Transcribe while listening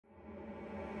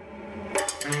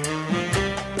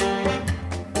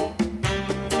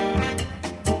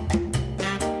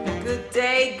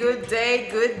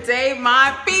good day,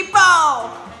 my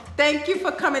people. Thank you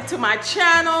for coming to my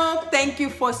channel. Thank you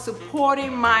for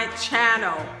supporting my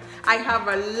channel. I have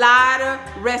a lot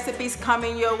of recipes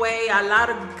coming your way, a lot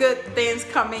of good things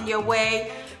coming your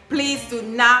way. Please do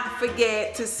not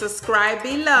forget to subscribe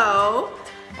below.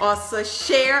 Also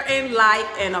share and like,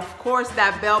 and of course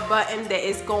that bell button that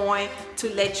is going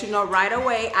to let you know right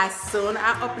away as soon as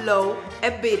I upload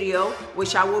a video,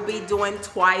 which I will be doing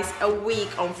twice a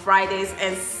week on Fridays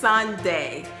and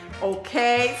Sunday.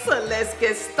 Okay, so let's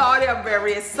get started. I'm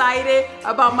very excited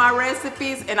about my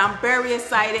recipes, and I'm very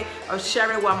excited of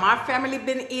sharing what my family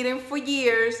been eating for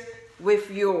years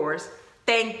with yours.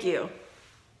 Thank you.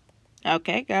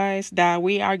 Okay guys, now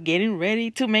we are getting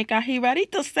ready to make a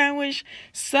Jibarito sandwich.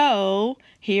 So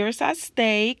here's our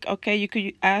steak. Okay, you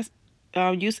could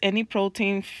use any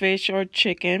protein, fish or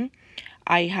chicken.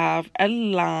 I have a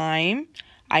lime.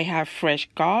 I have fresh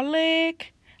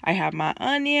garlic. I have my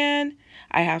onion.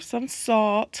 I have some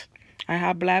salt. I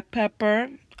have black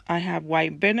pepper. I have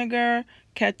white vinegar,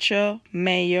 ketchup,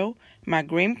 mayo, my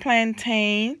green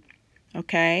plantain.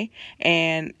 Okay,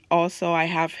 and also I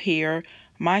have here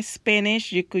my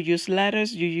spinach. You could use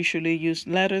lettuce. You usually use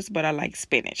lettuce, but I like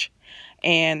spinach.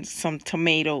 And some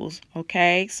tomatoes.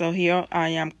 Okay, so here I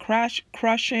am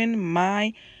crushing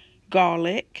my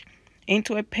garlic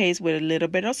into a paste with a little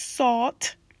bit of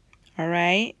salt. All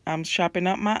right, I'm chopping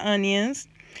up my onions.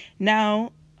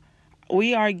 Now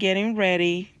we are getting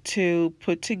ready to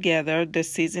put together the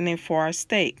seasoning for our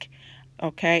steak.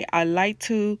 Okay, I like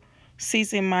to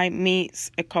season my meats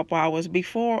a couple hours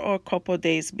before or a couple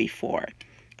days before.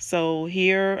 So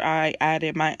here I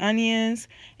added my onions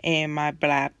and my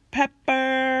black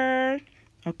pepper.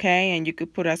 Okay, and you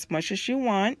could put as much as you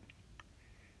want.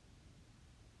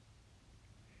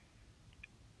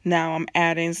 Now I'm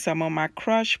adding some of my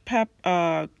crushed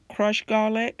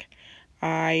garlic.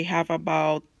 I have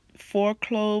about 4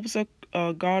 cloves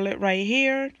of garlic right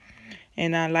here,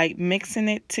 and I like mixing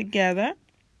it together.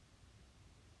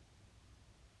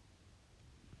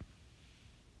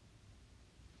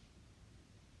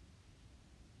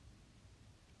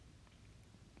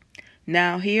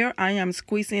 Now here I am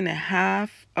squeezing a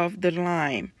half of the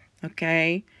lime,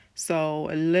 okay? So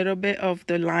a little bit of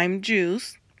the lime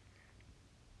juice.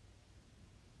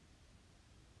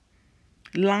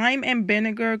 Lime and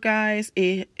vinegar, guys,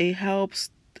 it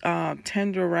helps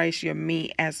tenderize your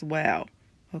meat as well,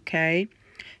 okay?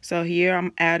 So here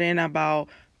I'm adding about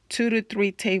 2 to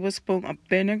 3 tablespoons of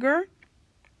vinegar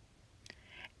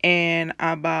and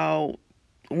about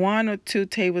 1 or 2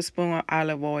 tablespoons of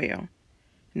olive oil.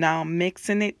 Now I'm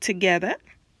mixing it together,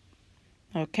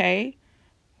 okay?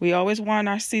 We always want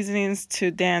our seasonings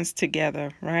to dance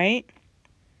together, right?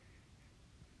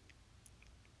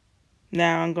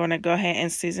 Now I'm going to go ahead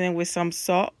and season with some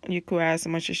salt. You could add as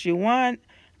much as you want.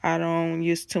 I don't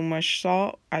use too much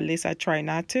salt. At least I try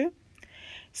not to.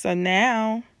 So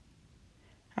now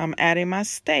I'm adding my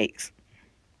steaks,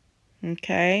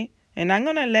 okay? And I'm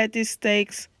going to let these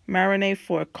steaks marinate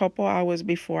for a couple hours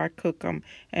before I cook them.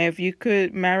 And if you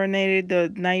could marinate it the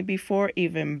night before,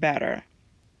 even better.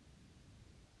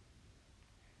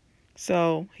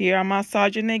 So here I'm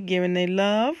massaging it, giving it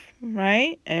love,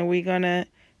 right? And we're going to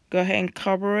go ahead and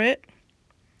cover it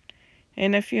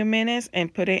in a few minutes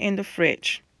and put it in the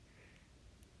fridge.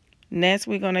 Next,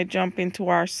 we're going to jump into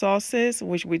our sauces,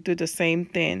 which we do the same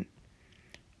thing.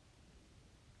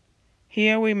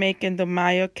 Here we're making the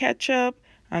Mayo-Ketchup.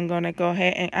 I'm going to go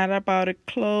ahead and add about a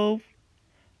clove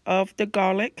of the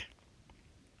garlic.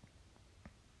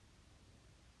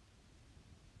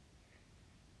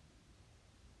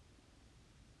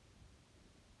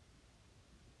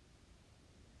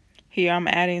 Here I'm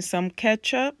adding some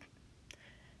ketchup.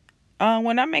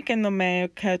 When I'm making the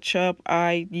Mayo-Ketchup,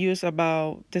 I use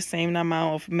about the same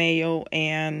amount of mayo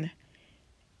and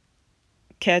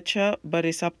ketchup, but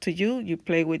it's up to you. You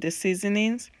play with the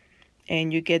seasonings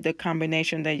and you get the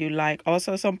combination that you like.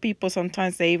 Also, some people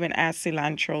sometimes they even add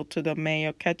cilantro to the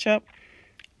Mayo-Ketchup.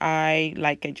 I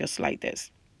like it just like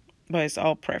this, but it's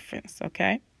all preference,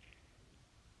 okay?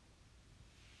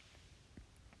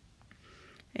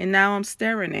 And now I'm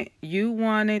stirring it. You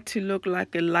want it to look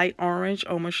like a light orange,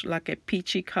 almost like a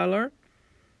peachy color.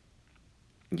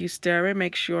 You stir it,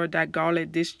 make sure that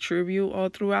garlic distributes all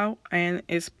throughout, and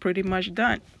it's pretty much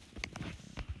done.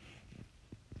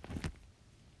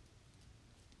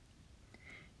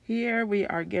 Here we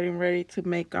are getting ready to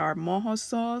make our mojo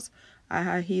sauce. I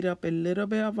have heat up a little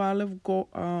bit of olive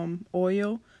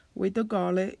oil with the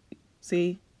garlic.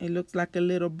 See, it looks like a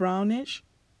little brownish.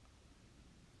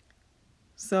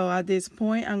 So at this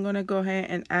point, I'm going to go ahead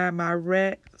and add my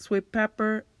red sweet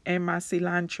pepper and my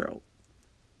cilantro.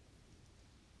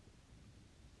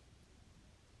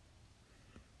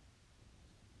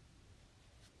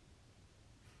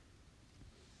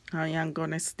 I am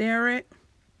going to stir it.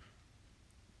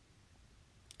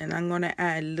 And I'm going to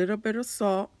add a little bit of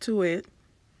salt to it.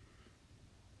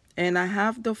 And I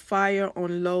have the fire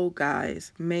on low,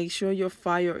 guys. Make sure your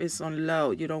fire is on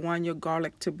low. You don't want your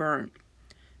garlic to burn.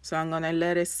 So I'm going to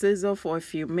let it sizzle for a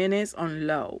few minutes on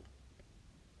low.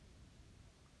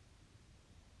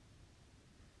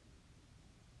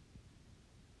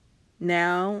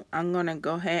 Now I'm going to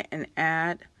go ahead and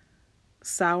add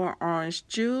sour orange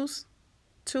juice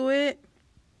to it.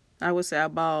 I would say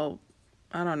about,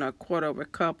 I don't know, a quarter of a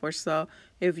cup or so.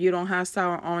 If you don't have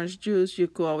sour orange juice, you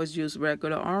could always use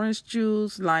regular orange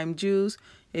juice, lime juice.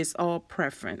 It's all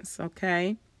preference,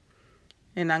 okay?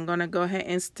 And I'm going to go ahead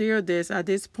and stir this. At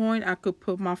this point, I could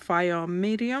put my fire on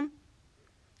medium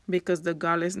because the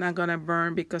garlic is not going to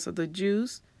burn because of the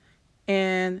juice.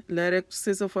 And let it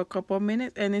sizzle for a couple of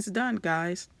minutes and it's done,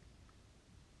 guys.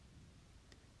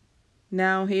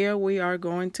 Now here we are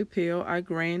going to peel our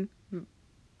green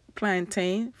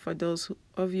plantain. For those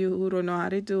of you who don't know how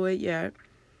to do it yet,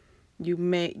 you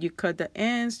cut the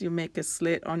ends, you make a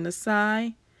slit on the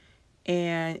side,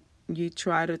 and you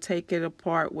try to take it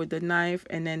apart with the knife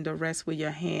and then the rest with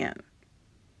your hand.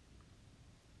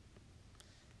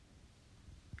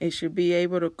 It should be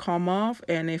able to come off,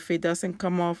 and if it doesn't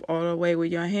come off all the way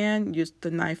with your hand, use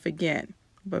the knife again,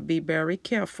 but be very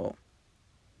careful.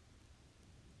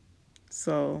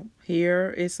 So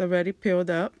here it's already peeled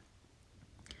up.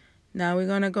 Now we're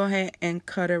going to go ahead and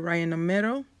cut it right in the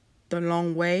middle, the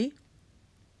long way.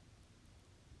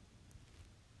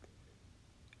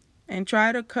 And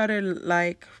try to cut it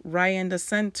like right in the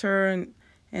center.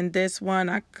 And this one,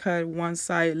 I cut one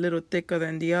side a little thicker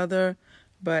than the other,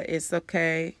 but it's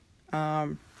okay.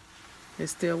 It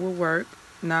still will work.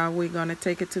 Now we're going to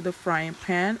take it to the frying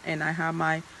pan, and I have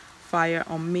my fire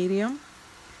on medium.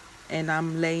 And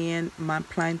I'm laying my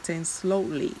plantain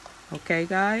slowly. Okay,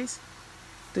 guys?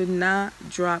 Do not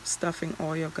drop stuffing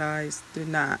oil, guys. Do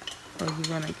not, or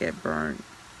you're going to get burned.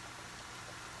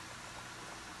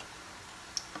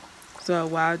 So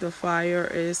while the fire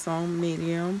is on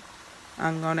medium,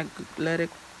 I'm going to let it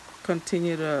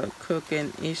continue to cook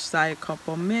in each side a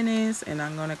couple minutes, and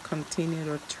I'm going to continue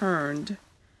to turn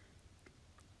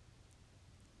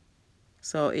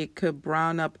so it could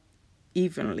brown up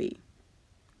evenly.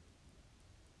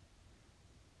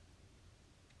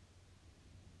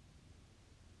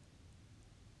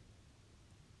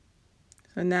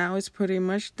 So now it's pretty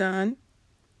much done.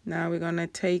 Now we're going to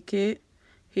take it.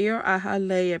 Here I have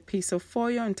laid a piece of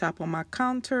foil on top of my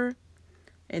counter.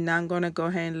 And now I'm going to go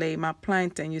ahead and lay my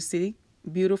plantain. You see?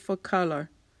 Beautiful color.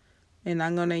 And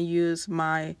I'm going to use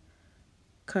my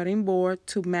cutting board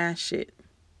to mash it.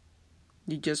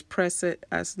 You just press it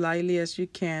as lightly as you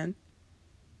can.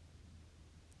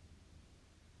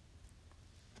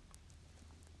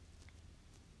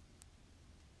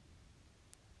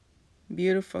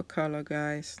 Beautiful color,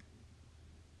 guys.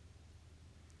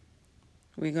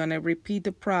 We're going to repeat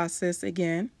the process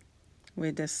again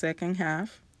with the second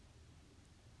half.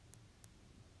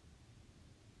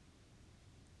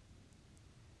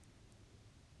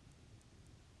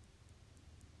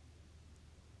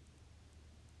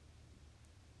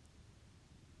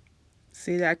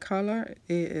 See that color?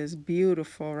 It is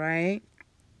beautiful, right?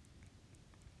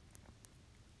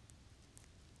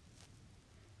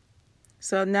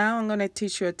 So now I'm going to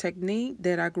teach you a technique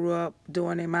that I grew up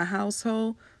doing in my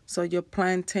household. So your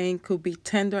plantain could be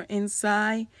tender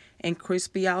inside and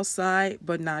crispy outside,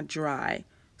 but not dry.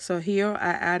 So here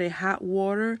I added hot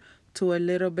water to a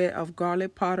little bit of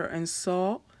garlic powder and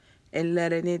salt and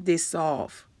letting it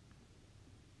dissolve.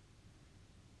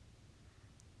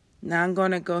 Now I'm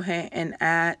going to go ahead and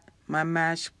add my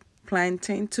mashed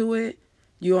plantain to it.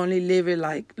 You only leave it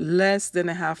like less than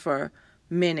a half a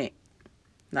minute,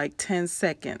 like 10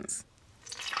 seconds.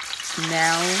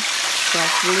 Now,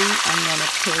 softly, I'm going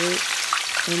to put it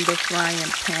in the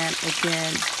frying pan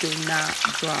again. Do not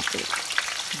drop it.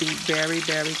 Be very,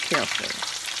 very careful.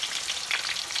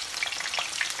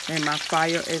 And my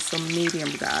fire is on medium,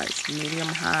 guys, medium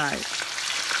high.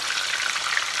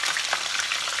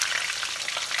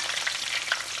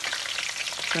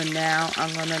 So now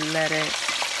I'm going to let it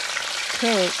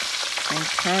cook and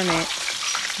turn it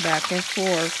back and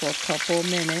forth for a couple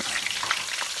minutes.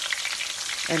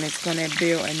 And it's going to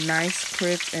build a nice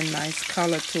crisp and nice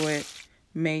color to it.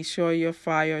 Make sure your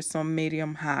fire is on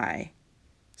medium high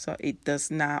so it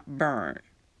does not burn.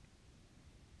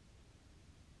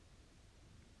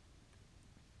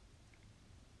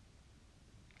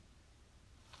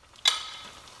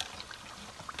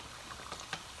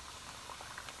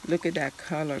 Look at that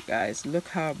color, guys. Look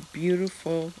how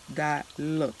beautiful that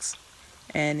looks.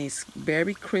 and it's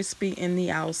very crispy in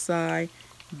the outside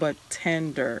but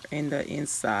tender in the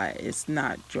inside. It's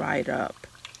not dried up.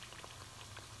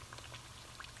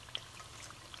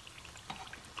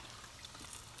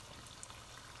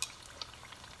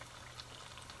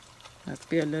 Must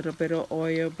be a little bit of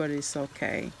oil, but it's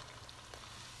okay.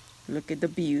 Look at the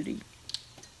beauty.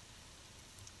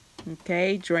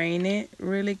 Okay, drain it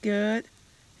really good.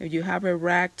 If you have a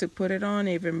rack to put it on,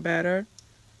 even better.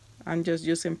 I'm just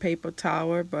using paper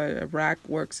towel, but a rack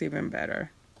works even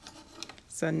better.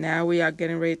 So now we are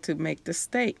getting ready to make the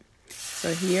steak.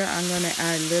 So here I'm going to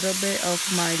add a little bit of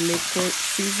my liquid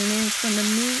seasoning from the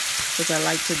meat, because I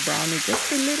like to brown it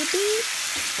just a little bit.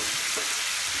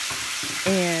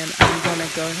 And I'm going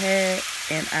to go ahead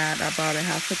and add about a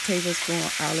half a tablespoon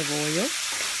of olive oil.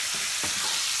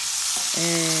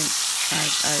 And I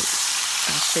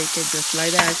shake it just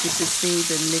like that. As you can see,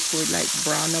 the liquid like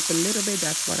brown up a little bit.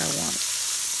 That's what I want.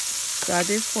 So at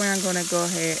this point, I'm going to go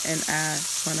ahead and add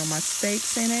one of my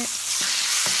steaks in it.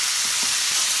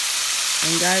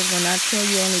 And guys, when I tell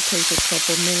you only takes a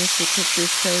couple minutes to cook this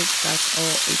steak, that's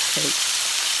all it takes.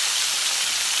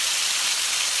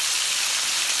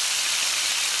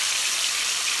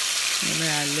 I'm going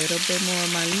to add a little bit more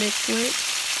of my liquid.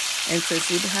 And since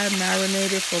it had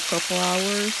marinated for a couple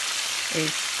hours,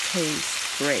 it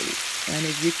tastes great. And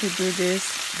if you could do this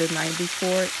the night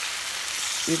before,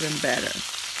 even better.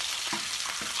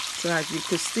 So as you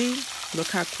can see, look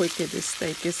how quickly this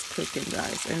steak is cooking,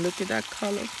 guys. And look at that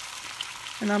color.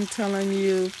 And I'm telling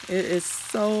you, it is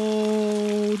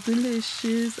so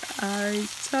delicious. I'm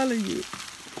telling you.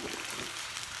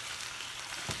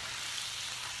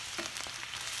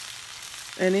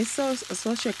 And it's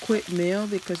such a quick meal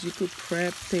because you could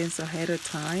prep things ahead of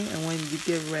time. And when you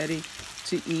get ready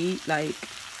to eat, like,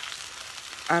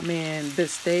 I mean, the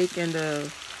steak and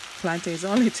the plantains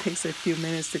only takes a few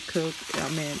minutes to cook. I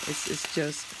mean, it's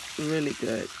just really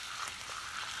good.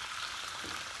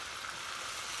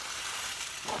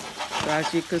 So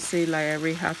as you can see, like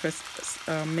every half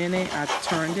a minute, I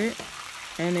turned it.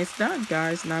 And it's done,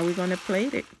 guys. Now we're going to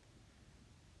plate it.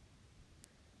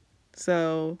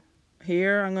 So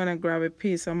here I'm gonna grab a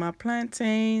piece of my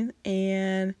plantain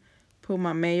and put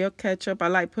my Mayo-Ketchup. I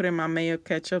like putting my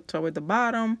Mayo-Ketchup toward the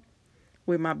bottom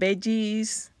with my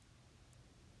veggies.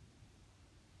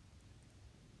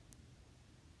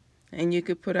 And you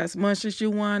could put as much as you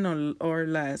want or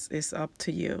less. It's up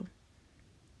to you.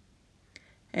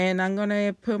 And I'm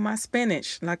gonna put my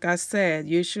spinach. Like I said,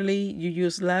 usually you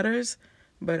use lettuce,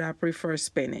 but I prefer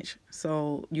spinach.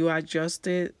 So you adjust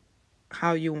it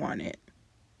how you want it.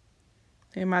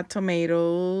 And my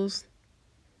tomatoes,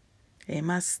 and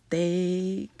my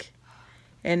steak.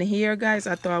 And here, guys,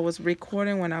 I thought I was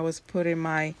recording when I was putting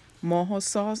my mojo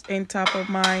sauce on top of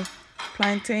my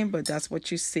plantain, but that's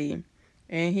what you see.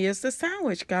 And here's the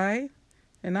sandwich, guys.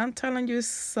 And I'm telling you, it's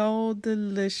so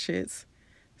delicious.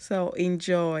 So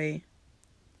enjoy.